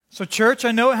So church,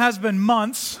 I know it has been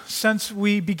months since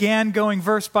we began going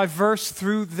verse by verse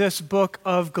through this book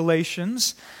of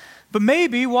Galatians, but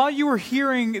maybe while you were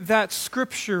hearing that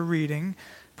scripture reading,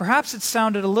 perhaps it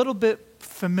sounded a little bit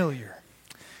familiar.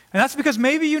 And that's because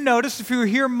maybe you noticed, if you were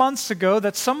here months ago,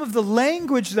 that some of the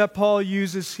language that Paul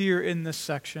uses here in this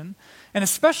section, and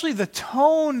especially the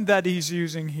tone that he's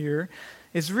using here,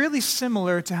 is really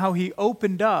similar to how he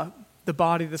opened up the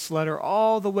body of this letter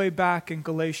all the way back in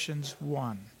Galatians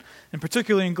 1. And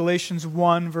particularly in Galatians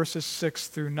 1, verses 6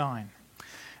 through 9.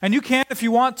 And you can, if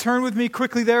you want, turn with me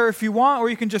quickly there if you want, or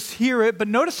you can just hear it. But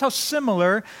notice how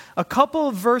similar a couple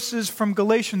of verses from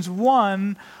Galatians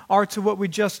 1 are to what we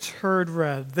just heard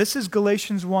read. This is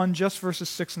Galatians 1, just verses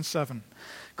 6 and 7.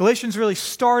 Galatians really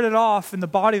started off in the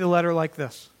body of the letter like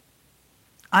this.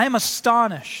 I am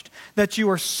astonished that you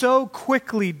are so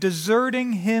quickly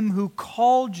deserting him who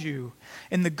called you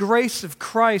in the grace of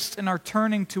Christ and are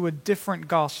turning to a different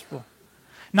gospel.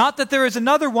 Not that there is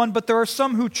another one, but there are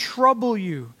some who trouble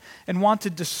you and want to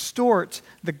distort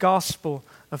the gospel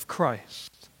of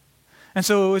Christ. And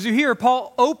so as you hear,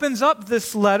 Paul opens up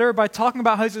this letter by talking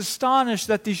about how he's astonished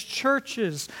that these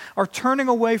churches are turning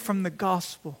away from the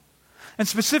gospel. And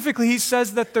specifically, he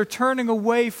says that they're turning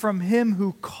away from him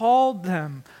who called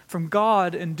them, from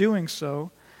God, in doing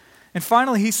so. And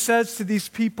finally, he says to these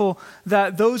people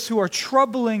that those who are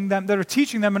troubling them, that are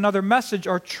teaching them another message,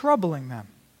 are troubling them.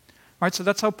 Right, so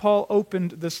that's how Paul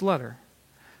opened this letter.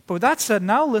 But with that said,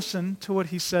 now listen to what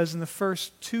he says in the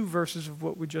first two verses of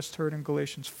what we just heard in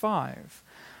Galatians 5.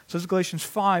 So this is Galatians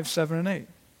 5, 7 and 8.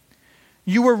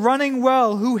 You were running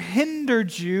well. Who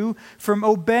hindered you from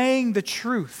obeying the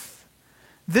truth?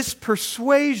 This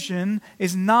persuasion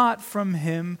is not from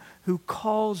him who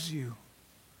calls you.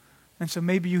 And so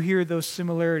maybe you hear those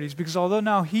similarities, because although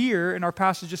now here in our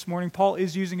passage this morning, Paul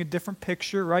is using a different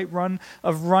picture, right,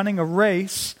 of running a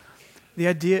race, the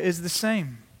idea is the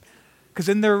same. Because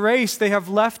in their race, they have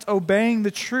left obeying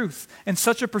the truth, and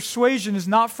such a persuasion is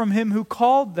not from him who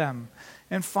called them.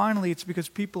 And finally, it's because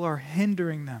people are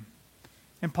hindering them.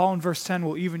 And Paul in verse 10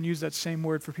 will even use that same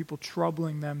word for people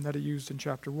troubling them that he used in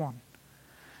chapter 1.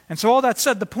 And so all that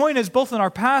said, the point is both in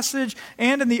our passage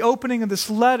and in the opening of this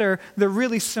letter, they're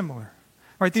really similar.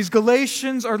 Right? These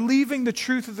Galatians are leaving the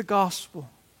truth of the gospel.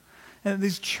 And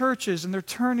these churches, and they're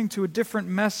turning to a different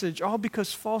message, all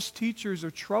because false teachers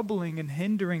are troubling and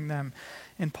hindering them.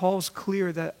 And Paul's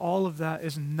clear that all of that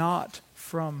is not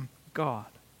from God.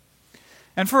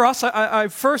 And for us, I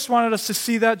first wanted us to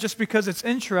see that just because it's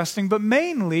interesting, but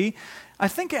mainly, I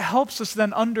think it helps us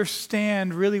then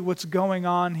understand really what's going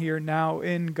on here now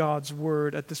in God's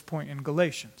Word at this point in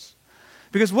Galatians.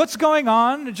 Because what's going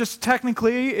on, just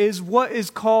technically, is what is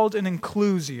called an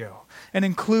inclusio. An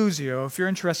inclusio, if you're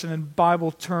interested in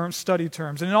Bible study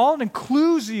terms. And all an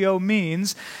inclusio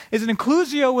means is an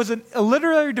inclusio was a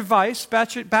literary device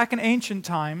back in ancient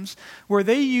times where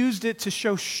they used it to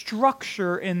show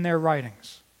structure in their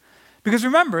writings. Because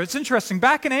remember, it's interesting,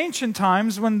 back in ancient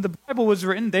times when the Bible was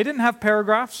written, they didn't have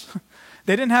paragraphs.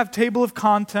 They didn't have table of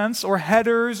contents or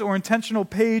headers or intentional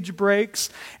page breaks,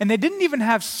 and they didn't even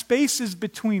have spaces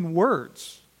between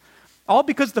words. All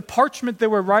because the parchment they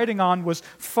were writing on was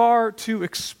far too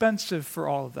expensive for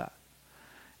all of that.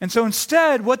 And so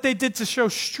instead, what they did to show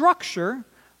structure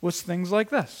was things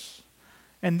like this.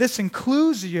 And this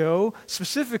inclusio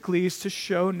specifically is to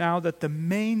show now that the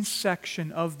main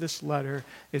section of this letter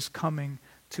is coming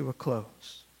to a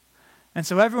close. And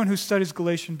so everyone who studies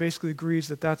Galatians basically agrees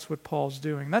that that's what Paul's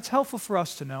doing. That's helpful for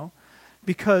us to know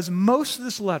because most of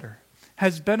this letter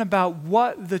has been about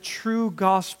what the true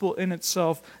gospel in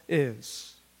itself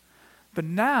is. But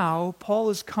now Paul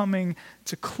is coming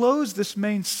to close this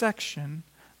main section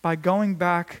by going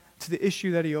back to the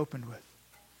issue that he opened with.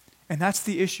 And that's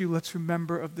the issue, let's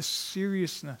remember, of the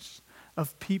seriousness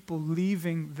of people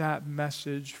leaving that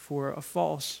message for a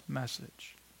false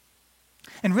message.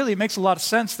 And really, it makes a lot of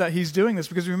sense that he's doing this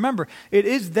because remember, it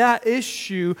is that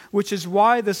issue which is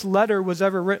why this letter was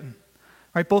ever written,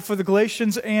 right? Both for the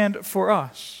Galatians and for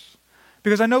us.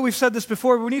 Because I know we've said this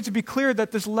before, but we need to be clear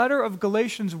that this letter of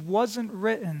Galatians wasn't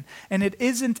written, and it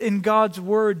isn't in God's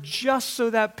word just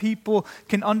so that people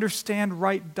can understand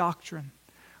right doctrine.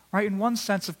 Right? In one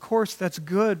sense, of course, that's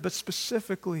good, but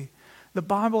specifically, the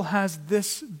Bible has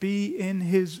this be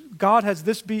in God has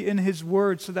this be in His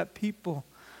word so that people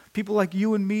like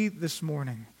you and me this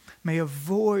morning may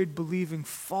avoid believing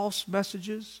false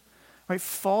messages, right?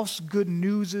 False good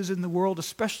newses in the world,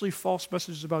 especially false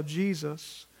messages about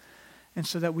Jesus, and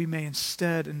so that we may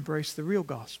instead embrace the real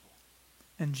gospel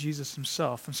and Jesus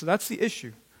himself. And so that's the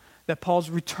issue that Paul's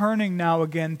returning now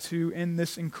again to in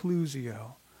this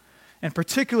inclusio. And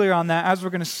particularly on that, as we're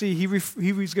going to see, he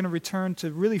was going to return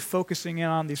to really focusing in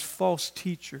on these false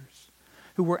teachers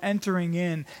who were entering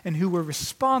in and who were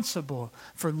responsible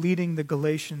for leading the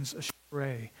Galatians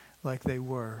astray like they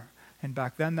were. And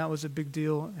back then that was a big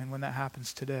deal, and when that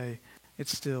happens today, it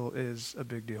still is a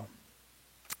big deal.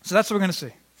 So that's what we're going to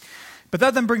see. But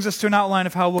that then brings us to an outline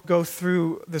of how we'll go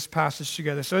through this passage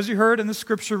together. So as you heard in the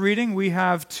scripture reading, we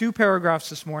have 2 paragraphs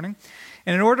this morning.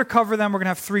 And in order to cover them, we're going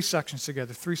to have 3 sections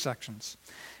together, 3 sections.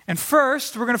 And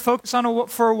first, we're going to focus on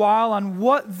for a while on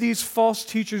what these false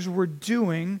teachers were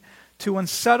doing to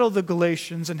unsettle the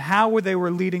Galatians and how they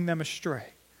were leading them astray.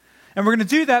 And we're going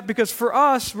to do that because for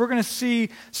us, we're going to see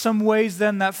some ways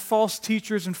then that false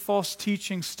teachers and false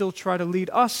teaching still try to lead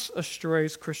us astray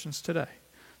as Christians today.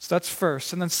 So that's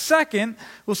first. And then second,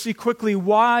 we'll see quickly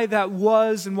why that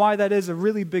was and why that is a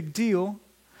really big deal.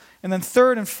 And then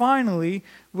third and finally,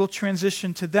 we'll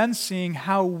transition to then seeing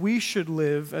how we should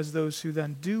live as those who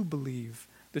then do believe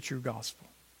the true gospel.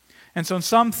 And so in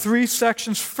some 3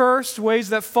 sections, first, ways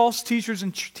that false teachers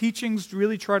and teachings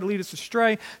really try to lead us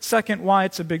astray. Second, why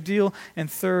it's a big deal. And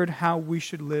third, how we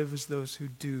should live as those who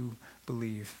do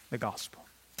believe the gospel.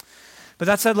 But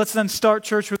that said, let's then start,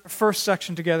 church, with the first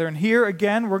section together. And here,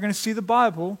 again, we're going to see the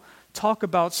Bible talk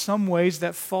about some ways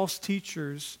that false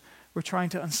teachers were trying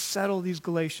to unsettle these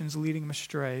Galatians, leading them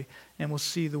astray. And we'll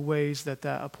see the ways that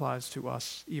that applies to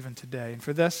us even today. And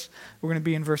for this, we're going to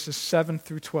be in verses 7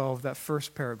 through 12, that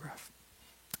first paragraph.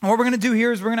 And what we're going to do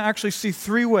here is we're going to actually see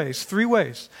 3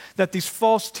 ways that these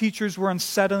false teachers were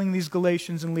unsettling these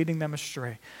Galatians and leading them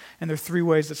astray. And there are 3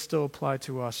 ways that still apply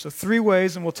to us. So 3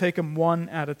 ways, and we'll take them one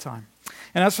at a time.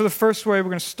 And as for the first way, we're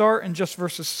going to start in just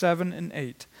verses 7 and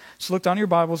 8. So look down in your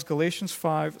Bibles, Galatians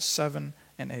 5, 7,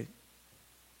 and 8.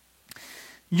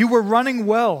 You were running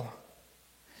well.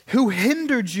 Who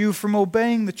hindered you from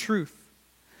obeying the truth?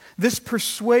 This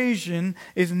persuasion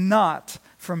is not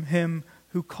from him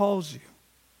who calls you.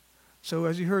 So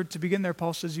as you heard, to begin there,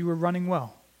 Paul says you were running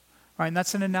well. Right? And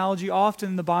that's an analogy often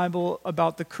in the Bible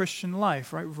about the Christian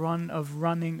life, right?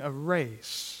 Running a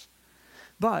race.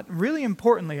 But really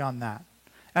importantly on that,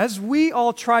 as we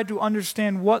all try to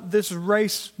understand what this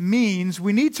race means,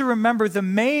 we need to remember the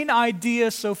main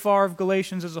idea so far of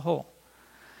Galatians as a whole.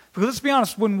 Because let's be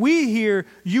honest, when we hear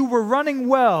you were running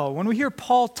well, when we hear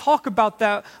Paul talk about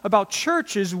that, about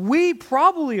churches, we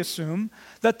probably assume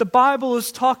that the Bible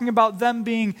is talking about them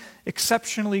being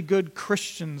exceptionally good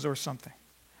Christians or something.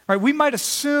 Right? We might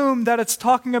assume that it's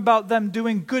talking about them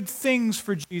doing good things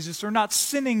for Jesus or not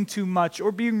sinning too much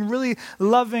or being really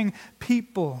loving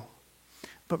people.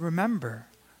 But remember,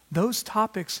 those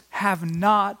topics have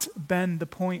not been the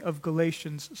point of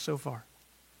Galatians so far.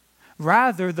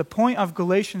 Rather, the point of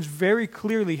Galatians very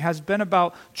clearly has been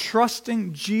about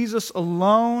trusting Jesus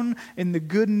alone in the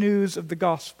good news of the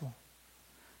gospel.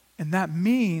 And that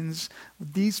means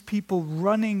these people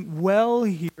running well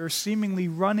here, seemingly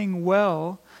running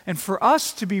well, and for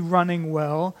us to be running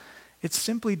well, it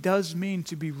simply does mean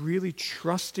to be really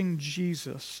trusting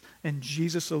Jesus and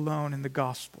Jesus alone in the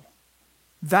gospel.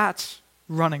 That's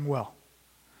running well.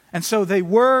 And so they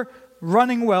were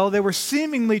running well. They were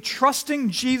seemingly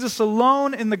trusting Jesus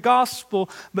alone in the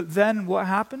gospel, but then what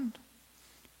happened?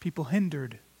 People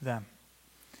hindered them.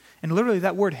 And literally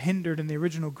that word hindered in the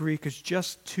original Greek is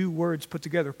just 2 words put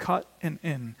together, cut and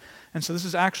in. And so this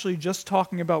is actually just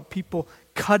talking about people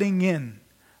cutting in,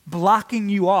 blocking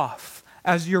you off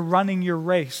as you're running your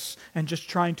race and just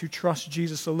trying to trust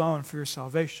Jesus alone for your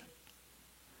salvation.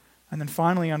 And then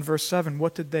finally on verse 7,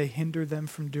 what did they hinder them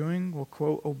from doing? Well,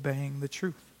 quote, obeying the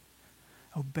truth.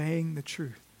 Obeying the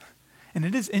truth. And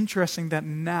it is interesting that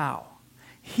now,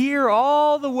 here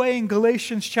all the way in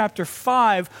Galatians chapter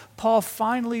 5, Paul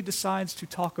finally decides to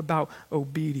talk about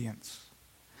obedience.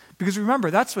 Because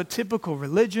remember, that's what typical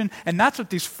religion, and that's what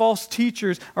these false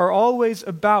teachers are always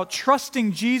about,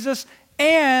 trusting Jesus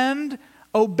and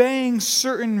obeying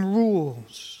certain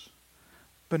rules.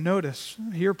 But notice,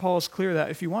 here Paul is clear that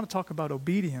if you want to talk about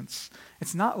obedience,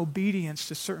 it's not obedience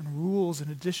to certain rules in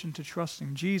addition to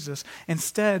trusting Jesus.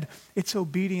 Instead, it's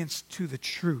obedience to the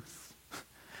truth.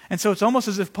 And so it's almost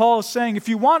as if Paul is saying, if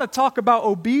you want to talk about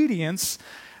obedience,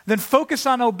 then focus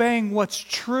on obeying what's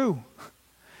true.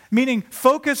 Meaning,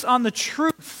 focus on the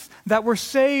truth that we're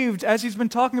saved, as he's been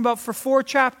talking about for 4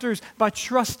 chapters, by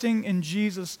trusting in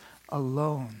Jesus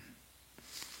alone.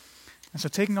 And so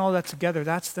taking all that together,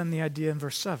 that's then the idea in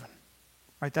verse 7.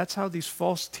 Right? That's how these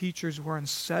false teachers were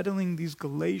unsettling these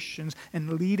Galatians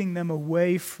and leading them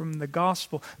away from the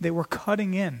gospel. They were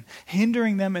cutting in,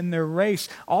 hindering them in their race,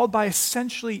 all by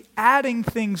essentially adding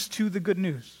things to the good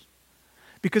news.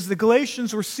 Because the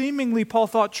Galatians were seemingly, Paul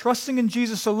thought, trusting in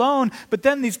Jesus alone, but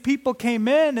then these people came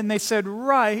in and they said,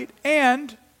 right,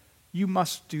 and you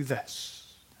must do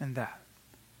this and that.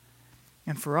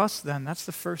 And for us then, that's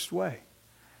the first way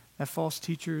that false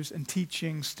teachers and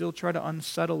teachings still try to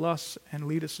unsettle us and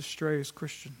lead us astray as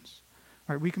Christians.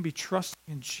 Right, we can be trusting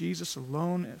in Jesus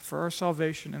alone for our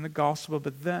salvation in the gospel,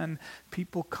 but then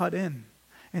people cut in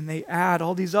and they add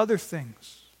all these other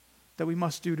things that we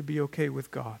must do to be okay with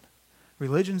God.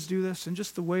 Religions do this, and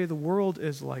just the way the world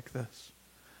is like this.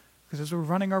 Because as we're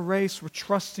running our race, we're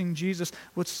trusting Jesus.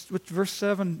 What verse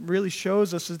 7 really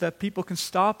shows us is that people can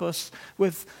stop us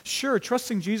with, sure,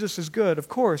 trusting Jesus is good, of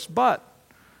course, but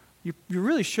you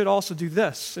really should also do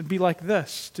this and be like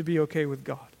this to be okay with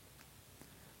God.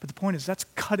 But the point is that's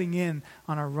cutting in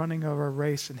on our running of our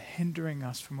race and hindering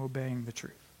us from obeying the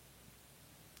truth.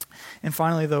 And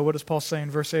finally, though, what does Paul say in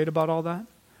verse 8 about all that?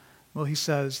 Well, he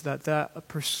says that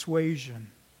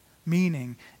persuasion,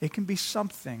 meaning it can be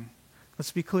something,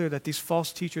 let's be clear, that these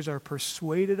false teachers are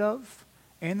persuaded of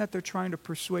and that they're trying to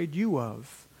persuade you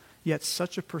of, yet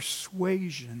such a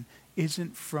persuasion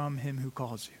isn't from him who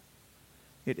calls you.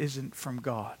 It isn't from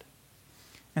God.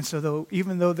 And so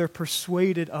even though they're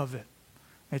persuaded of it,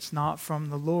 it's not from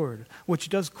the Lord, which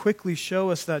does quickly show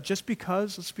us that just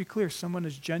because, let's be clear, someone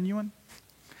is genuine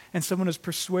and someone is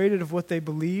persuaded of what they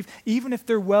believe, even if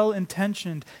they're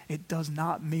well-intentioned, it does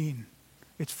not mean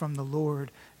it's from the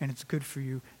Lord and it's good for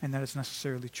you and that it's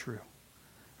necessarily true.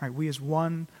 All right, we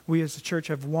as the church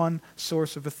have one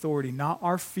source of authority, not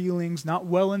our feelings, not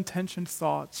well-intentioned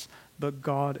thoughts, but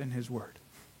God and His Word.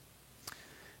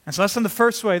 And so that's in the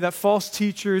first way that false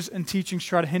teachers and teachings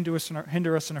try to hinder us in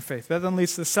our faith. That then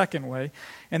leads to the second way,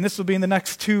 and this will be in the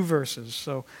next two verses.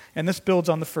 And this builds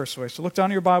on the first way. So look down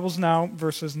at your Bibles now,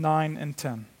 verses 9 and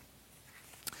 10.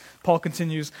 Paul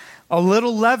continues, "A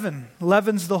little leaven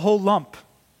leavens the whole lump.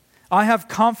 I have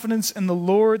confidence in the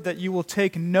Lord that you will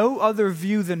take no other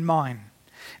view than mine,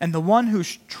 and the one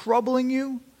who's troubling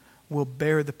you will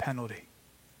bear the penalty,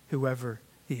 whoever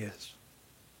he is."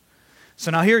 So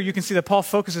now here you can see that Paul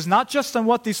focuses not just on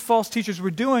what these false teachers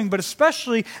were doing, but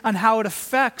especially on how it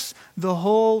affects the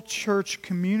whole church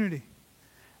community.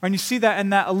 And you see that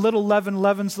in that a little leaven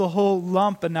leavens the whole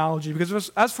lump analogy, because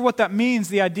as for what that means,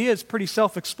 the idea is pretty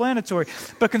self-explanatory.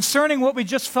 But concerning what we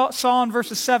just saw in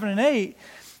verses 7 and 8,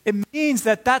 it means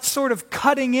that sort of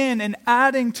cutting in and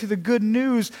adding to the good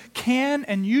news can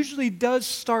and usually does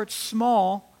start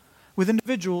small with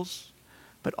individuals,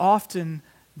 but often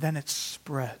then it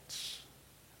spreads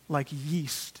like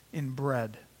yeast in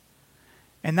bread.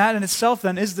 And that in itself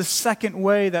then is the second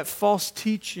way that false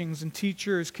teachings and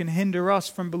teachers can hinder us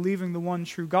from believing the one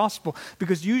true gospel.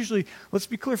 Because usually, let's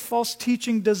be clear, false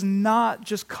teaching does not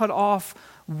just cut off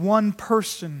one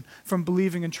person from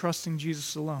believing and trusting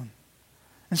Jesus alone.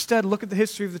 Instead, look at the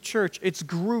history of the church. It's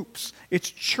groups, it's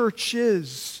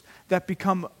churches that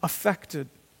become affected,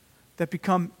 that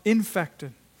become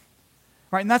infected.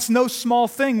 Right? And that's no small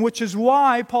thing, which is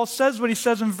why Paul says what he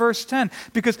says in verse 10.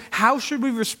 Because how should we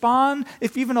respond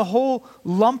if even a whole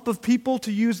lump of people,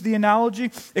 to use the analogy,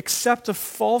 accept a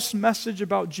false message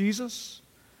about Jesus?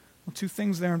 Well, two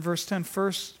things there in verse 10.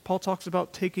 First, Paul talks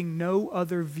about taking no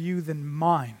other view than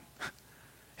mine,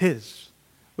 his.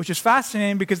 Which is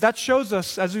fascinating because that shows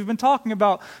us, as we've been talking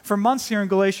about for months here in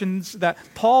Galatians, that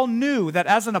Paul knew that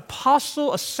as an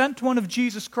apostle, a sent one of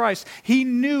Jesus Christ, he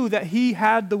knew that he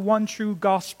had the one true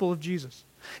gospel of Jesus.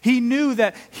 He knew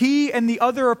that he and the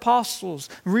other apostles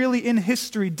really in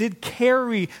history did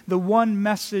carry the one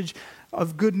message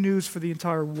of good news for the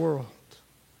entire world.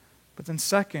 But then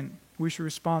second, we should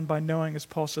respond by knowing, as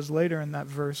Paul says later in that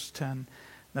verse 10,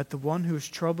 that the one who is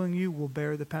troubling you will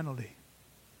bear the penalty,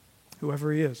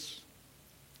 whoever he is.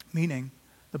 Meaning,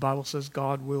 the Bible says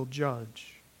God will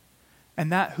judge.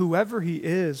 And that whoever he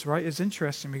is, right, is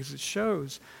interesting because it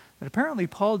shows that apparently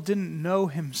Paul didn't know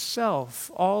himself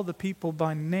all the people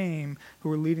by name who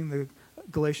were leading the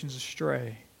Galatians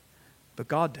astray. But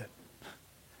God did.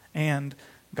 And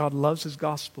God loves his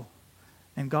gospel.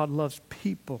 And God loves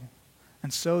people.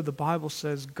 And so the Bible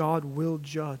says God will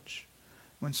judge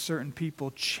when certain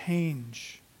people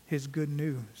change his good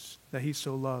news that he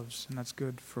so loves, and that's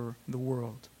good for the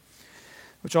world.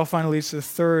 Which all finally leads to the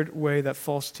third way that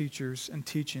false teachers and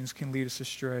teachings can lead us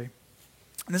astray.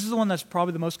 And this is the one that's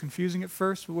probably the most confusing at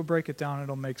first, but we'll break it down and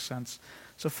it'll make sense.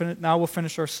 So now we'll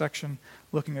finish our section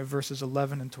looking at verses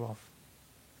 11 and 12.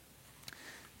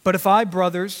 "But if I,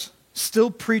 brothers, still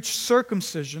preach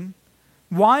circumcision,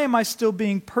 why am I still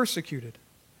being persecuted?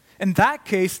 In that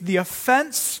case, the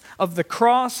offense of the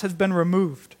cross has been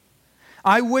removed.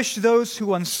 I wish those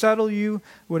who unsettle you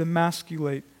would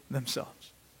emasculate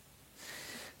themselves."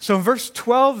 So in verse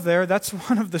 12 there, that's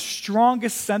one of the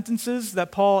strongest sentences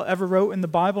that Paul ever wrote in the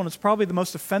Bible, and it's probably the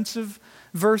most offensive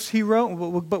verse he wrote,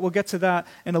 but we'll get to that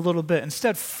in a little bit.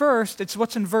 Instead, first, it's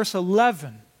what's in verse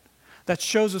 11 that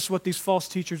shows us what these false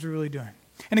teachers are really doing.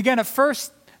 And again, at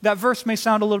first, that verse may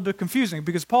sound a little bit confusing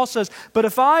because Paul says, "But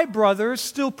if I, brothers,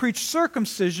 still preach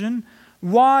circumcision,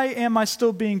 why am I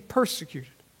still being persecuted?"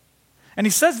 And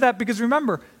he says that because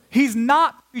remember, he's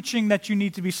not preaching that you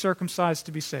need to be circumcised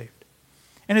to be saved.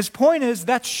 And his point is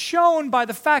that's shown by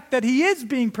the fact that he is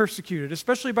being persecuted,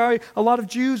 especially by a lot of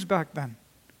Jews back then.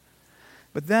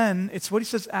 But then it's what he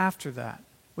says after that,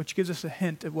 which gives us a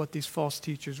hint at what these false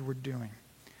teachers were doing.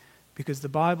 Because the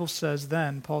Bible says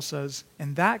then, Paul says,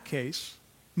 in that case,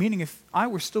 meaning if I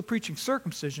were still preaching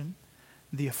circumcision,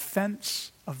 the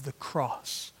offense of the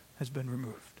cross has been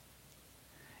removed.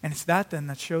 And it's that then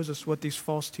that shows us what these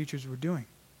false teachers were doing.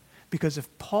 Because if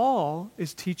Paul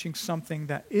is teaching something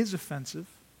that is offensive,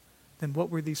 then what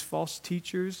were these false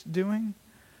teachers doing?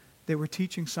 They were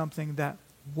teaching something that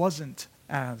wasn't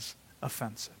as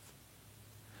offensive.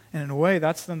 And in a way,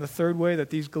 that's then the third way that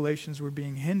these Galatians were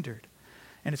being hindered.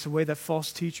 And it's a way that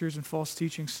false teachers and false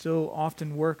teaching still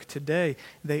often work today.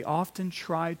 They often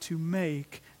try to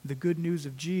make the good news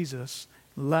of Jesus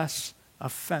less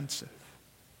offensive.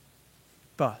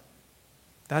 But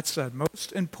that said,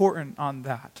 most important on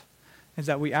that is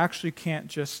that we actually can't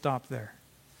just stop there.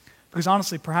 Because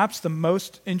honestly, perhaps the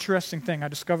most interesting thing I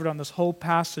discovered on this whole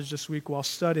passage this week while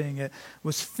studying it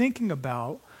was thinking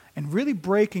about and really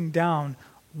breaking down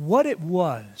what it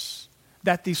was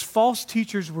that these false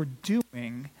teachers were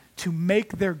doing to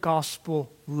make their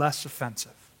gospel less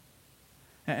offensive.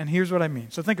 And here's what I mean.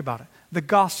 So think about it. The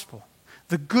gospel,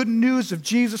 the good news of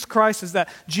Jesus Christ is that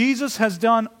Jesus has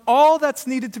done all that's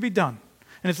needed to be done.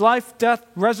 In his life, death,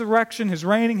 resurrection, his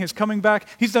reigning, his coming back,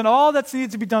 he's done all that's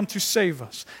needed to be done to save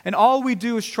us. And all we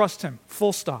do is trust him,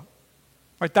 full stop.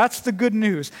 Right? That's the good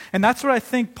news. And that's what I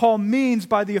think Paul means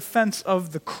by the offense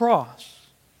of the cross.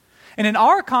 And in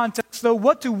our context, though,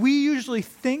 what do we usually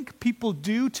think people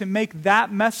do to make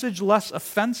that message less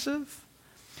offensive?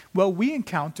 Well, we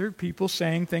encounter people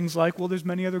saying things like, well, there's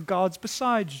many other gods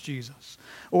besides Jesus.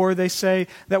 Or they say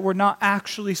that we're not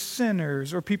actually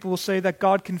sinners. Or people will say that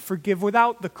God can forgive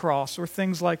without the cross, or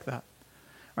things like that.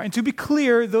 Right? And to be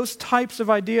clear, those types of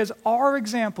ideas are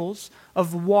examples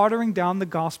of watering down the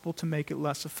gospel to make it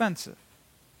less offensive.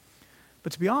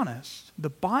 But to be honest,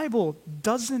 the Bible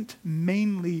doesn't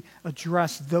mainly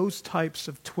address those types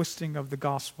of twisting of the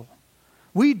gospel.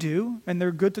 We do, and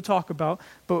they're good to talk about,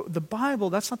 but the Bible,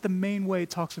 that's not the main way it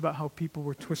talks about how people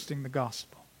were twisting the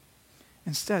gospel.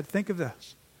 Instead, think of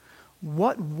this.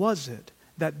 What was it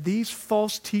that these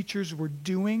false teachers were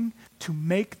doing to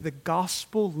make the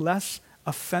gospel less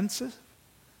offensive?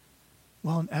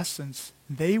 Well, in essence,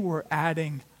 they were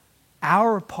adding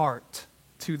our part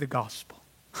to the gospel.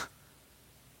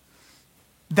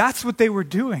 That's what they were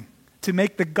doing to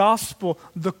make the gospel,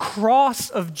 the cross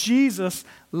of Jesus,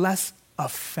 less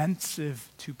offensive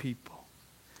to people.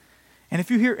 And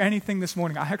if you hear anything this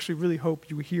morning, I actually really hope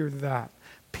you hear that.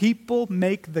 People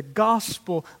make the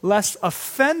gospel less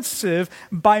offensive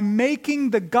by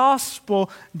making the gospel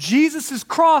Jesus'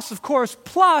 cross, of course,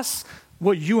 plus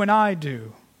what you and I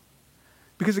do.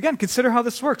 Because again, consider how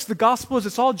this works. The gospel is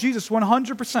it's all Jesus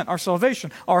 100%. Our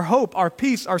salvation, our hope, our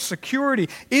peace, our security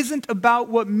isn't about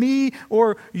what me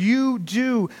or you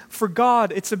do for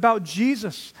God. It's about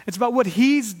Jesus. It's about what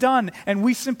he's done, and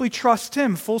we simply trust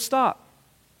him, full stop.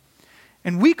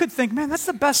 And we could think, man, that's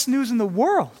the best news in the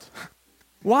world.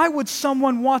 Why would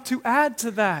someone want to add to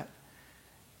that?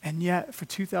 And yet, for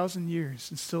 2,000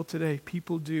 years, and still today,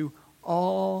 people do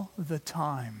all the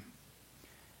time.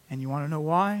 And you want to know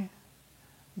why?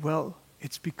 Well,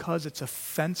 it's because it's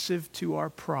offensive to our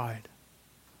pride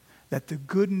that the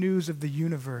good news of the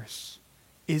universe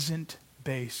isn't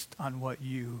based on what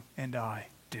you and I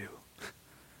do.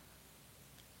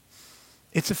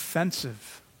 It's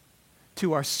offensive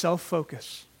to our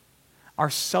self-focus, our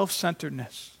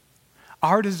self-centeredness,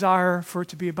 our desire for it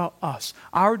to be about us,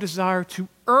 our desire to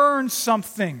earn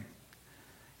something.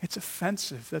 It's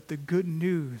offensive that the good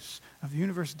news of the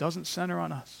universe doesn't center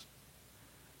on us.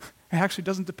 It actually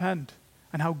doesn't depend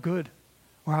on how good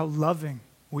or how loving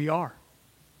we are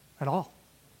at all.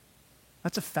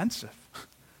 That's offensive.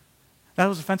 That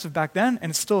was offensive back then,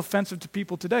 and it's still offensive to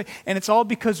people today. And it's all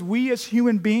because we as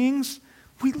human beings,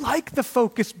 we like the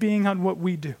focus being on what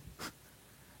we do.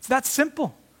 It's that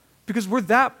simple, because we're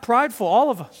that prideful, all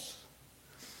of us.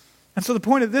 And so the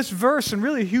point of this verse, and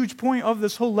really a huge point of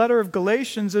this whole letter of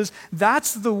Galatians, is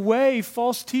that's the way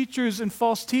false teachers and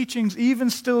false teachings, even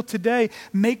still today,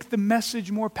 make the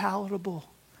message more palatable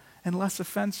and less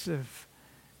offensive.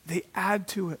 They add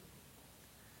to it.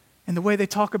 And the way they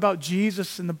talk about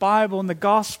Jesus and the Bible and the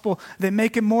gospel, they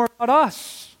make it more about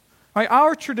us. Right?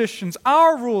 Our traditions,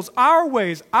 our rules, our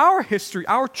ways, our history,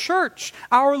 our church,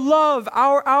 our love,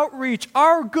 our outreach,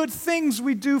 our good things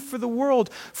we do for the world.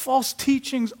 False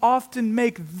teachings often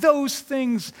make those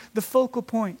things the focal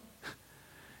point.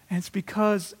 And it's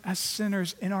because as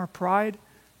sinners in our pride,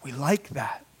 we like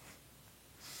that.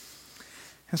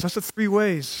 And so that's the three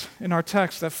ways in our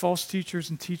text that false teachers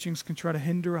and teachings can try to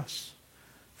hinder us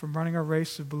from running our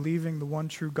race of believing the one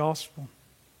true gospel.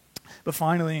 But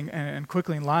finally and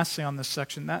quickly and lastly on this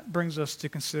section, that brings us to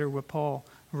consider what Paul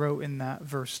wrote in that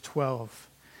verse 12.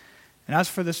 And as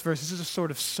for this verse, this is a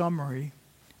sort of summary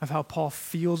of how Paul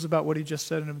feels about what he just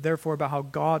said and therefore about how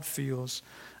God feels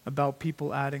about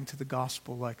people adding to the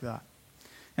gospel like that.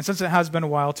 And since it has been a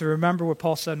while, to remember what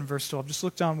Paul said in verse 12, just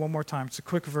look down one more time. It's a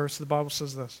quick verse. The Bible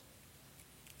says this: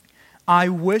 I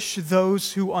wish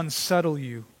those who unsettle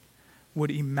you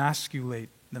would emasculate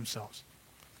themselves.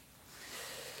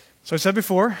 So as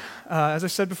I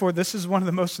said before, this is one of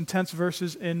the most intense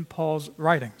verses in Paul's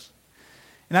writings.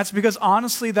 And that's because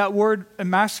honestly, that word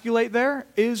emasculate there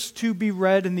is to be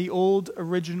read in the old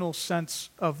original sense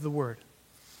of the word.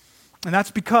 And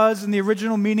that's because in the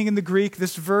original meaning in the Greek,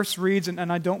 this verse reads,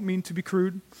 and I don't mean to be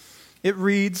crude, it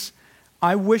reads,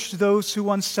 I wish those who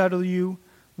unsettle you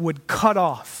would cut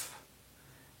off.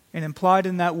 And implied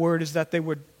in that word is that they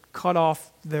would cut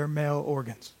off their male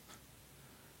organs.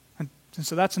 And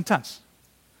so that's intense.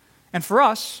 And for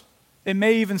us, it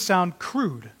may even sound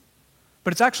crude.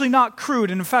 But it's actually not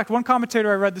crude. And in fact, one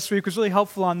commentator I read this week was really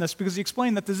helpful on this because he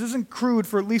explained that this isn't crude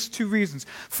for at least two reasons.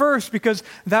 First, because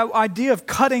that idea of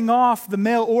cutting off the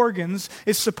male organs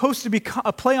is supposed to be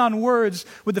a play on words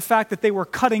with the fact that they were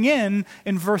cutting in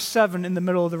verse 7 in the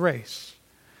middle of the race.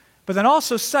 But then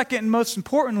also, second and most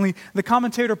importantly, the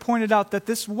commentator pointed out that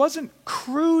this wasn't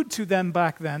crude to them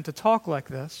back then to talk like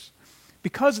this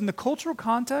because in the cultural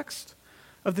context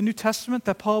of the New Testament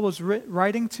that Paul was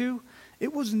writing to,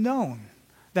 it was known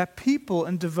that people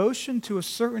in devotion to a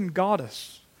certain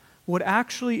goddess would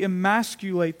actually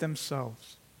emasculate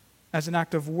themselves as an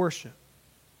act of worship.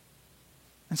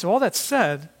 And so all that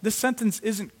said, this sentence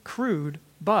isn't crude,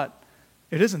 but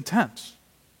it is intense.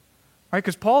 Right?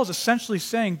 Because Paul is essentially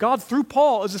saying, God through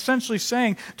Paul is essentially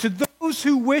saying to those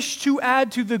who wish to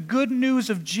add to the good news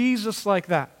of Jesus like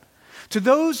that, to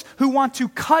those who want to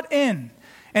cut in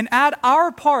and add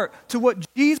our part to what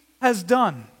Jesus has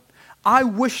done, I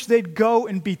wish they'd go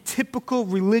and be typical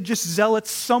religious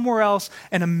zealots somewhere else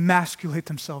and emasculate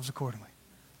themselves accordingly.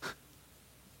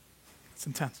 It's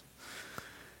intense.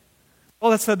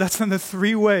 All that said, that's in the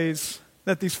three ways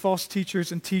that these false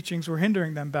teachers and teachings were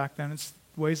hindering them back then. It's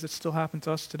ways that still happen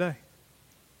to us today.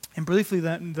 And briefly,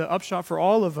 then, the upshot for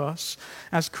all of us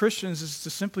as Christians is to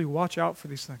simply watch out for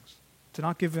these things, to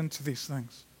not give in to these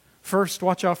things. First,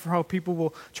 watch out for how people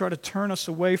will try to turn us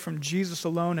away from Jesus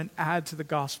alone and add to the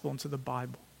gospel and to the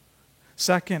Bible.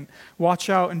 Second,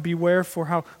 watch out and beware for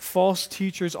how false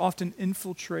teachers often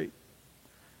infiltrate,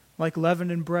 like leaven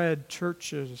and bread,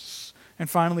 churches. And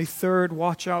finally, third,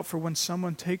 watch out for when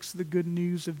someone takes the good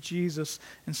news of Jesus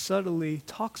and subtly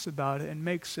talks about it and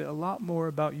makes it a lot more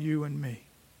about you and me.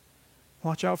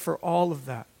 Watch out for all of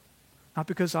that. Not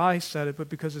because I said it, but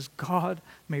because as God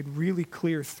made really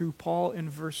clear through Paul in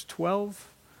verse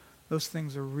 12, those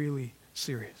things are really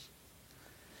serious.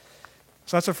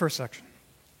 So that's our first section.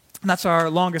 And that's our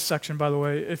longest section, by the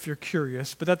way, if you're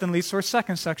curious. But that then leads to our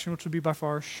second section, which will be by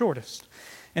far our shortest.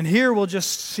 And here we'll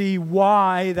just see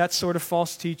why that sort of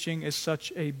false teaching is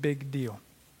such a big deal.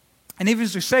 And even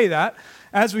as we say that,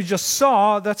 as we just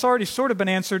saw, that's already sort of been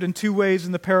answered in two ways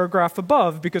in the paragraph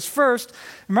above. Because first,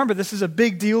 remember, this is a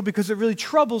big deal because it really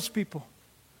troubles people.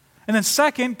 And then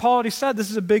second, Paul already said this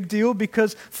is a big deal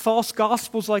because false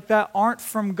gospels like that aren't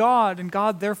from God, and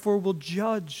God therefore will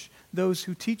judge those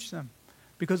who teach them.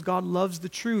 Because God loves the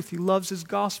truth. He loves His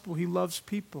gospel. He loves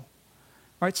people.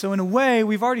 Right? So in a way,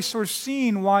 we've already sort of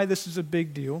seen why this is a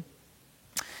big deal.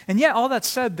 And yet, all that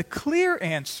said, the clear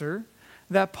answer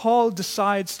that Paul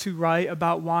decides to write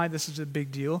about why this is a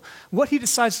big deal, what he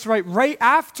decides to write right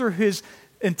after his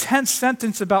intense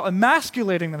sentence about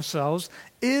emasculating themselves,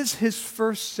 is his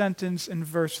first sentence in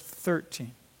verse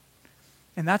 13.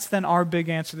 And that's then our big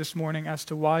answer this morning as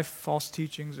to why false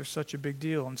teachings are such a big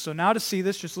deal. And so now to see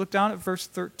this, just look down at verse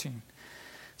 13.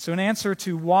 So in answer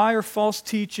to why are false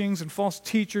teachings and false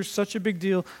teachers such a big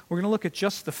deal, we're going to look at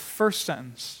just the first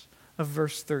sentence of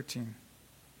verse 13.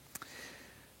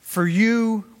 For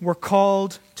you were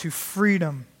called to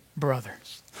freedom,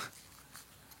 brothers.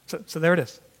 So there it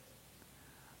is.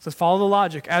 So let's follow the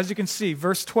logic. As you can see,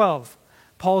 verse 12,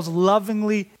 Paul's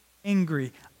lovingly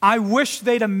angry. I wish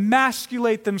they'd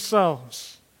emasculate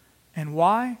themselves. And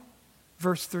why?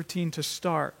 Verse 13 to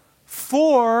start.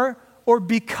 For or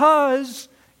because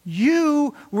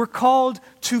you were called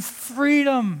to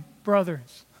freedom,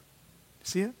 brothers.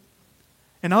 See it?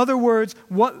 In other words,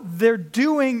 what they're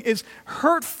doing is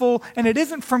hurtful, and it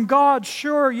isn't from God,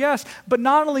 sure, yes, but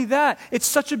not only that, it's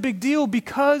such a big deal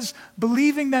because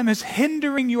believing them is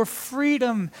hindering your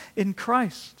freedom in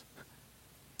Christ.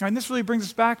 And this really brings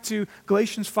us back to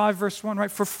Galatians 5, verse 1,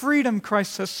 right? For freedom,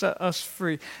 Christ has set us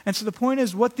free. And so the point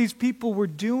is what these people were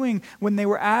doing when they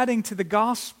were adding to the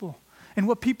gospel, and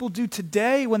what people do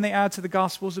today when they add to the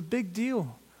gospel is a big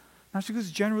deal. Not just because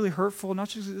it's generally hurtful, not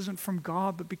just because it isn't from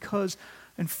God, but because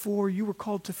and for you were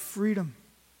called to freedom.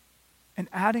 And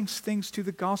adding things to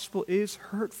the gospel is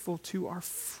hurtful to our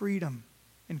freedom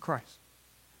in Christ.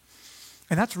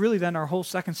 And that's really then our whole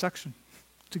second section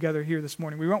together here this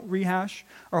morning. We won't rehash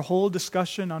our whole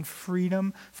discussion on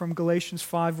freedom from Galatians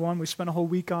 5:1. We spent a whole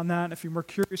week on that. If you're more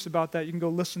curious about that, you can go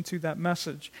listen to that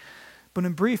message. But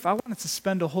in brief, I wanted to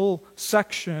spend a whole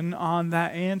section on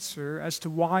that answer as to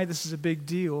why this is a big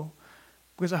deal.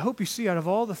 Because I hope you see out of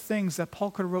all the things that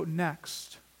Paul could have wrote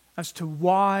next as to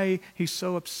why he's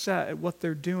so upset at what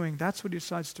they're doing, that's what he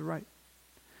decides to write.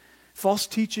 False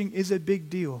teaching is a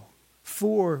big deal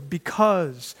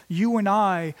because you and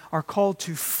I are called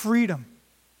to freedom.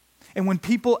 And when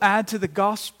people add to the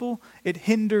gospel, it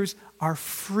hinders our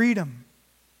freedom.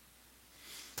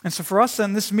 And so for us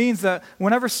then, this means that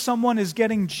whenever someone is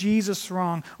getting Jesus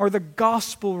wrong or the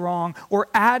gospel wrong or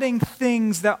adding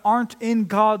things that aren't in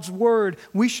God's word,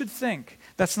 we should think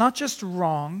that's not just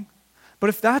wrong, but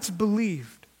if that's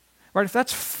believed, right, if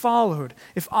that's followed,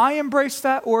 if I embrace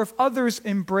that or if others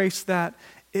embrace that,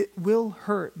 it will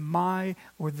hurt my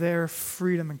or their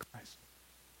freedom in Christ.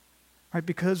 Right?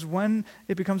 Because when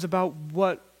it becomes about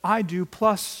what I do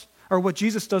plus, or what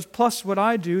Jesus does plus what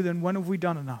I do, then when have we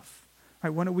done enough? Right,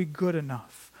 when are we good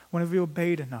enough? When have we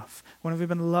obeyed enough? When have we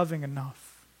been loving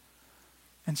enough?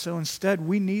 And so instead,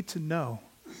 we need to know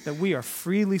that we are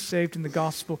freely saved in the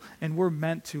gospel and we're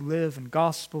meant to live in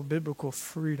gospel biblical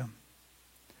freedom.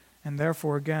 And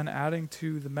therefore, again, adding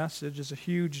to the message is a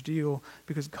huge deal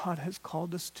because God has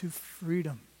called us to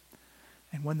freedom.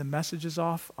 And when the message is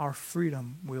off, our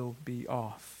freedom will be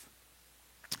off.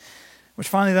 Which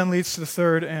finally then leads to the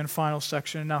third and final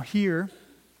section. Now here,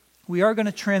 we are going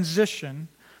to transition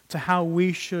to how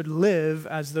we should live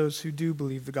as those who do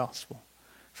believe the gospel.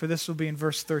 For this will be in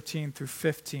verse 13 through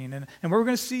 15. And what we're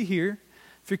going to see here,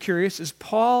 if you're curious, is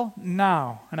Paul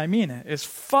now, and I mean it, is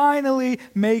finally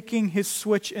making his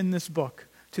switch in this book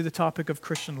to the topic of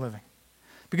Christian living.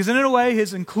 Because in a way,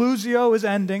 his inclusio is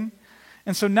ending.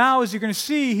 And so now, as you're going to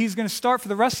see, he's going to start for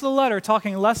the rest of the letter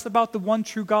talking less about the one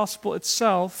true gospel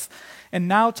itself and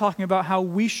now talking about how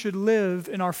we should live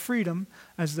in our freedom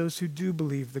as those who do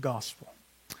believe the gospel.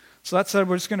 So that said,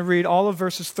 we're just going to read all of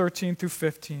verses 13 through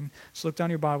 15. So look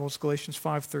down your Bibles, Galatians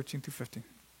 5, 13 through 15.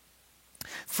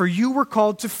 For you were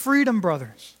called to freedom,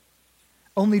 brothers.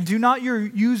 Only do not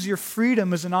use your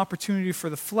freedom as an opportunity for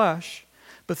the flesh,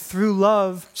 but through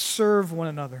love serve one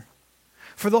another.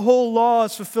 For the whole law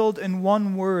is fulfilled in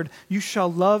one word, you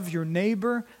shall love your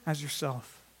neighbor as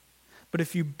yourself. But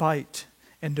if you bite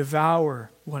and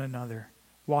devour one another,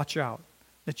 watch out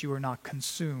that you are not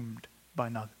consumed by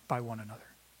one another.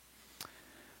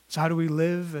 So how do we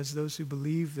live as those who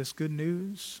believe this good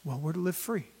news? Well, we're to live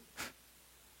free.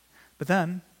 But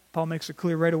then, Paul makes it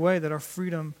clear right away that our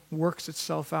freedom works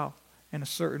itself out in a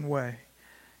certain way.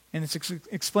 And it's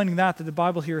explaining that the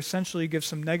Bible here essentially gives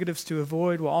some negatives to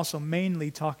avoid while also mainly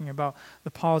talking about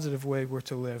the positive way we're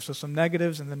to live. So some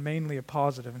negatives and then mainly a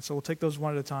positive. And so we'll take those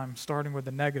one at a time, starting with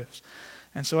the negatives.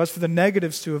 And so as for the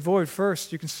negatives to avoid,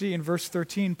 first, you can see in verse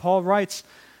 13, Paul writes,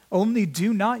 only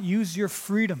do not use your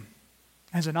freedom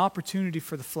as an opportunity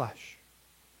for the flesh.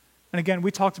 And again,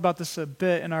 we talked about this a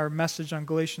bit in our message on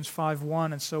Galatians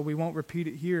 5:1, and so we won't repeat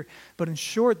it here. But in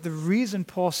short, the reason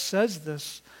Paul says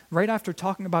this right after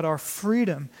talking about our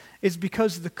freedom is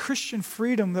because the Christian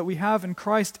freedom that we have in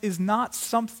Christ is not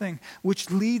something which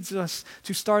leads us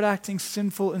to start acting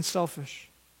sinful and selfish.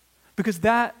 Because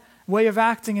that way of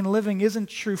acting and living isn't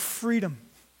true freedom.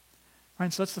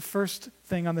 Right? So that's the first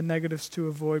thing on the negatives to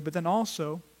avoid. But then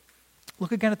also,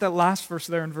 look again at that last verse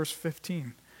there in verse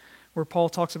 15. Where Paul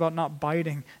talks about not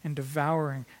biting and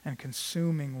devouring and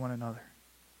consuming one another.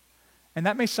 And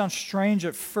that may sound strange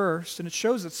at first, and it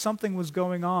shows that something was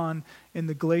going on in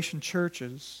the Galatian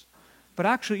churches. But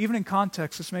actually, even in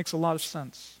context, this makes a lot of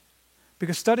sense.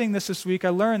 Because studying this week, I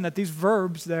learned that these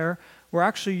verbs there were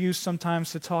actually used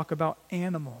sometimes to talk about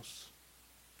animals.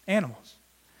 Animals.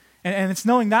 And it's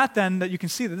knowing that then that you can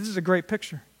see that this is a great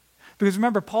picture. Because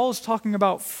remember, Paul is talking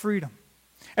about freedom.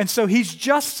 And so he's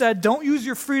just said, don't use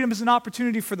your freedom as an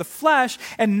opportunity for the flesh.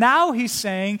 And now he's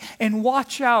saying, and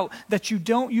watch out that you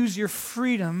don't use your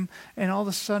freedom and all of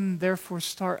a sudden, therefore,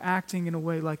 start acting in a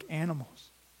way like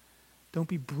animals. Don't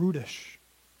be brutish,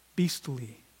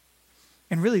 beastly.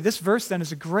 And really, this verse then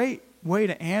is a great way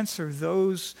to answer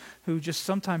those who just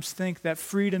sometimes think that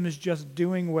freedom is just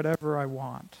doing whatever I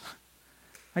want.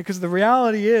 Because the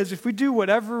reality is, if we do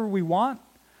whatever we want,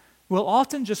 we'll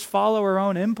often just follow our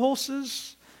own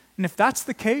impulses. And if that's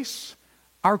the case,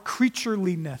 our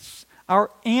creatureliness,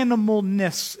 our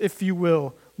animalness, if you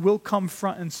will come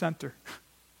front and center.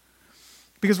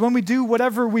 Because when we do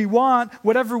whatever we want,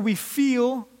 whatever we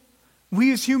feel,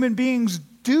 we as human beings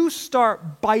do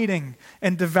start biting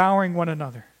and devouring one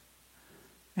another.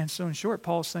 And so in short,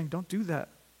 Paul is saying, don't do that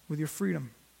with your freedom.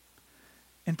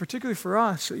 And particularly for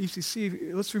us at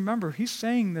ECC, let's remember, he's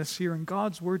saying this here in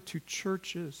God's word to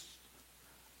churches.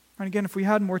 And again, if we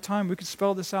had more time, we could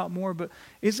spell this out more, but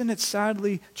isn't it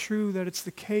sadly true that it's the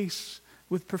case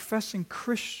with professing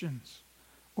Christians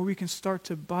where we can start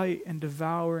to bite and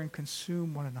devour and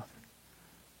consume one another,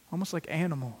 almost like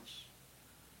animals?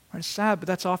 Right? It's sad, but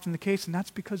that's often the case, and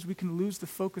that's because we can lose the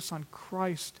focus on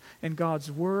Christ and God's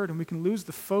word, and we can lose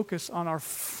the focus on our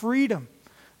freedom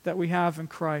that we have in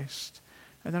Christ.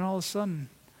 And then all of a sudden,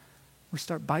 we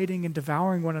start biting and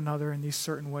devouring one another in these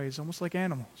certain ways, almost like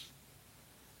animals.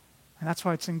 And that's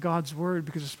why it's in God's word,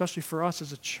 because especially for us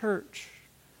as a church,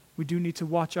 we do need to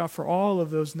watch out for all of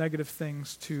those negative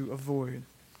things to avoid.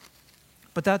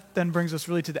 But that then brings us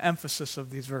really to the emphasis of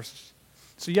these verses.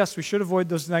 So yes, we should avoid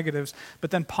those negatives,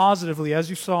 but then positively, as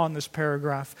you saw in this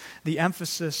paragraph, the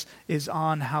emphasis is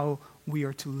on how we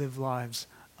are to live lives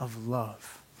of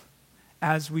love.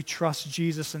 As we trust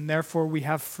Jesus and therefore we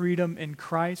have freedom in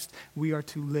Christ, we are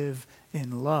to live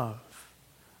in love.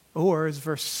 Or, as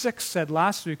verse 6 said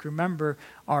last week, remember,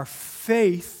 our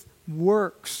faith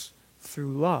works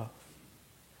through love.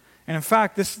 And in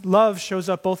fact, this love shows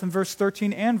up both in verse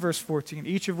 13 and verse 14,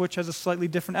 each of which has a slightly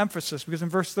different emphasis. Because in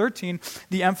verse 13,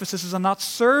 the emphasis is on not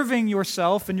serving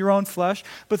yourself and your own flesh,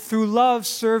 but through love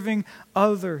serving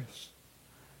others.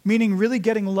 Meaning really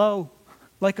getting low,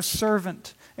 like a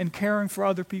servant, and caring for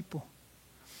other people.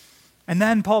 And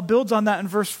then Paul builds on that in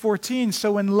verse 14.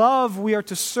 So in love, we are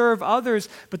to serve others,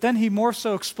 but then he more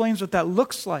so explains what that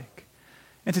looks like.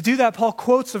 And to do that, Paul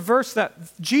quotes a verse that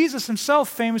Jesus himself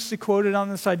famously quoted on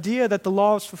this idea that the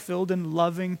law is fulfilled in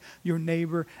loving your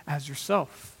neighbor as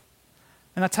yourself.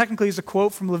 And that technically is a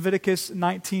quote from Leviticus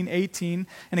 19:18.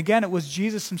 And again, it was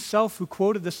Jesus himself who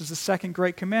quoted this as the second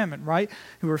great commandment, right?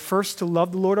 Who were first to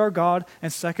love the Lord our God,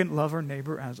 and second, love our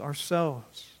neighbor as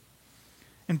ourselves.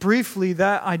 And briefly,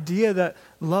 that idea that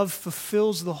love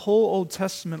fulfills the whole Old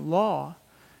Testament law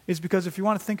is because if you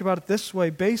want to think about it this way,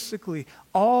 basically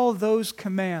all those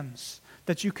commands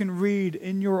that you can read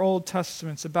in your Old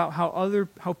Testaments about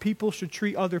how people should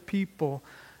treat other people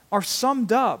are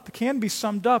summed up, can be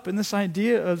summed up in this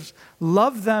idea of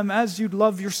love them as you'd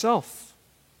love yourself.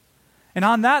 And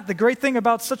on that, the great thing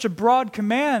about such a broad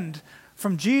command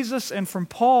from Jesus and from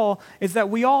Paul is that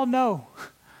we all know,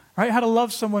 right, how to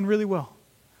love someone really well.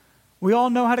 We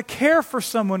all know how to care for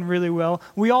someone really well.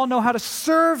 We all know how to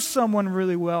serve someone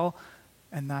really well,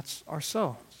 and that's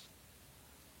ourselves.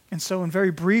 And so in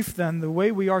very brief then, the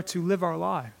way we are to live our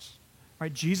lives,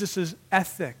 right, Jesus'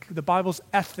 ethic, the Bible's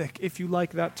ethic, if you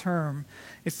like that term,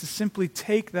 is to simply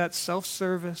take that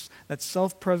self-service, that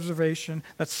self-preservation,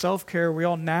 that self-care we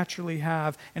all naturally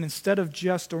have, and instead of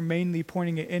just or mainly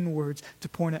pointing it inwards, to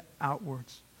point it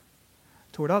outwards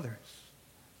toward others,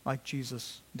 like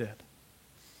Jesus did.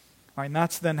 All right, and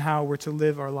that's then how we're to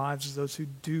live our lives as those who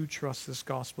do trust this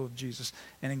gospel of Jesus.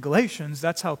 And in Galatians,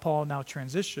 that's how Paul now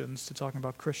transitions to talking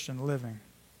about Christian living.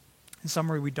 In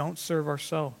summary, we don't serve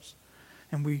ourselves.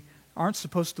 And we aren't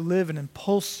supposed to live an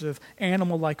impulsive,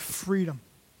 animal-like freedom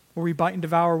where we bite and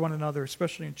devour one another,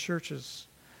 especially in churches.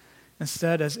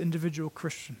 Instead, as individual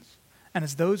Christians and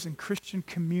as those in Christian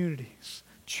communities,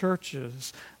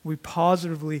 churches, we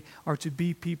positively are to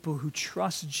be people who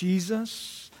trust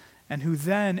Jesus and who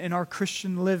then, in our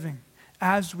Christian living,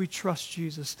 as we trust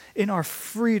Jesus, in our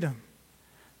freedom,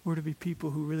 we're to be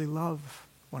people who really love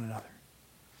one another.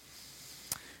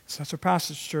 So that's our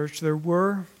passage, church. There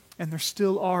were and there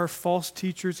still are false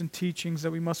teachers and teachings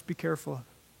that we must be careful of.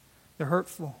 They're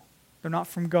hurtful. They're not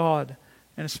from God,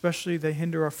 and especially they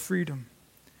hinder our freedom.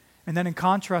 And then in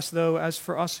contrast, though, as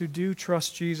for us who do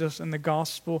trust Jesus and the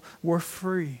gospel, we're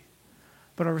free.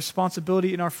 But our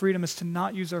responsibility in our freedom is to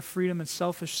not use our freedom in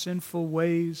selfish, sinful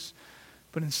ways,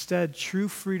 but instead, true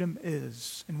freedom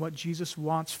is, and what Jesus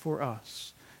wants for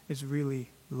us, is really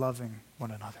loving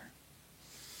one another.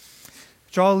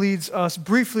 Which all leads us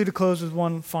briefly to close with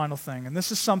one final thing. And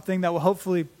this is something that will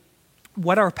hopefully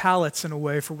whet our palates in a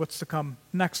way for what's to come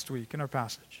next week in our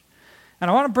passage. And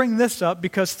I want to bring this up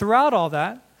because throughout all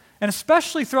that, and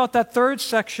especially throughout that third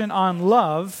section on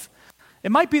love,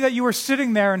 it might be that you were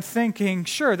sitting there and thinking,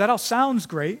 sure, that all sounds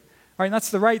great, right? And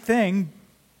that's the right thing,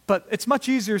 but it's much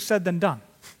easier said than done.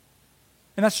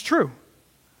 And that's true.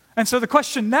 And so the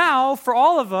question now for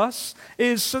all of us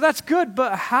is, so that's good,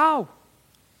 but how?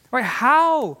 Right?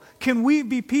 How can we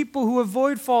be people who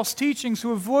avoid false teachings,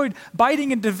 who avoid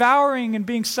biting and devouring and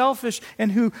being selfish,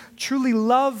 and who truly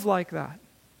love like that?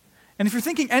 And if you're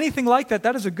thinking anything like that,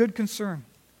 that is a good concern.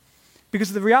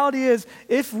 Because the reality is,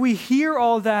 if we hear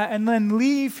all that and then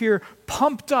leave here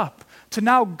pumped up to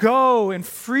now go and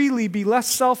freely be less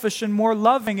selfish and more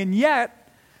loving, and yet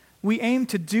we aim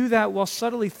to do that while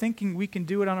subtly thinking we can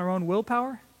do it on our own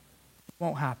willpower, it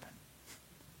won't happen.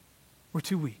 We're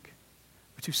too weak.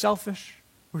 We're too selfish.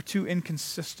 We're too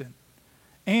inconsistent.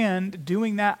 And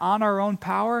doing that on our own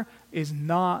power is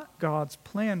not God's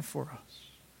plan for us.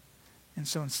 And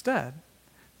so instead,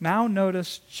 now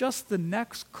notice just the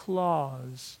next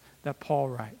clause that Paul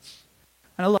writes.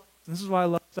 And I love this. This is why I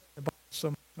love studying the Bible so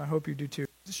much, and I hope you do too.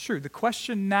 It's true. The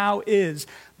question now is,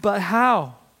 but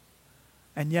how?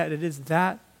 And yet it is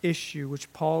that issue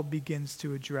which Paul begins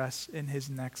to address in his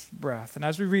next breath. And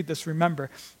as we read this, remember,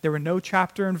 there were no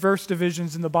chapter and verse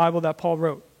divisions in the Bible that Paul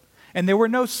wrote. And there were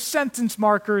no sentence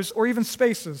markers or even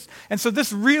spaces. And so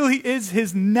this really is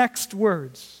his next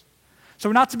words. So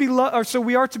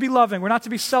we are to be loving. We're not to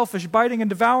be selfish, biting and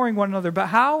devouring one another. But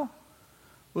how?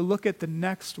 We'll look at the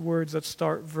next words that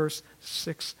start verse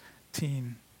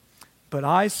 16. But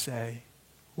I say,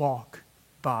 walk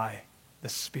by the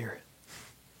Spirit.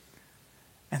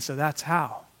 And so that's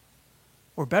how.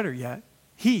 Or better yet,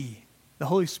 He, the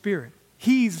Holy Spirit,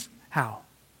 He's how.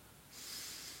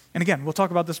 And again, we'll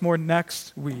talk about this more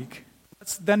next week.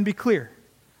 Let's then be clear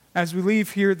as we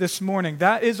leave here this morning.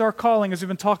 That is our calling, as we've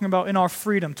been talking about, in our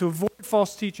freedom, to avoid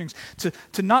false teachings,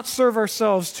 to not serve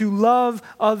ourselves, to love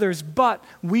others. But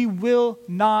we will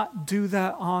not do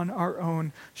that on our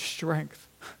own strength.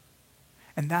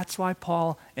 And that's why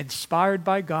Paul, inspired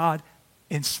by God,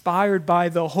 inspired by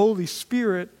the Holy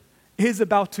Spirit, is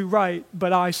about to write,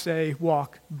 but I say,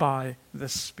 walk by the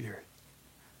Spirit.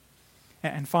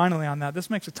 And finally on that,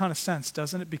 this makes a ton of sense,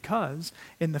 doesn't it? Because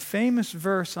in the famous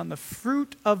verse on the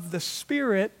fruit of the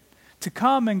Spirit to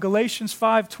come in Galatians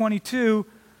 5:22,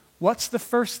 what's the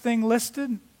first thing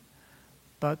listed?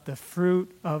 But the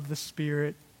fruit of the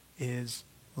Spirit is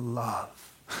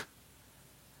love.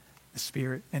 The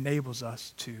Spirit enables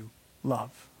us to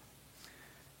love.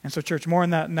 And so, church, more on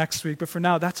that next week. But for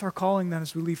now, that's our calling then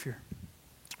as we leave here.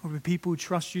 We'll be people who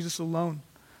trust Jesus alone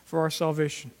for our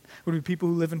salvation. We'll be people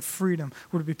who live in freedom.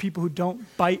 We'll be people who don't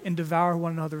bite and devour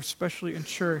one another, especially in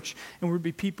church. And we'll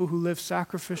be people who live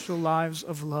sacrificial lives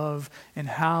of love. And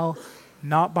how?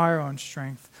 Not by our own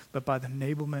strength, but by the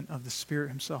enablement of the Spirit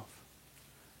Himself.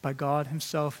 By God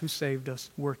Himself who saved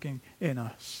us, working in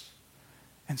us.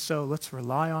 And so let's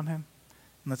rely on Him.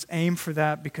 And let's aim for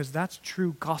that, because that's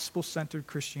true gospel-centered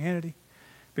Christianity,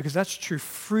 because that's true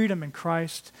freedom in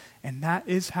Christ, and that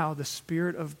is how the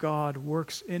Spirit of God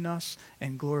works in us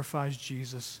and glorifies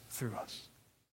Jesus through us.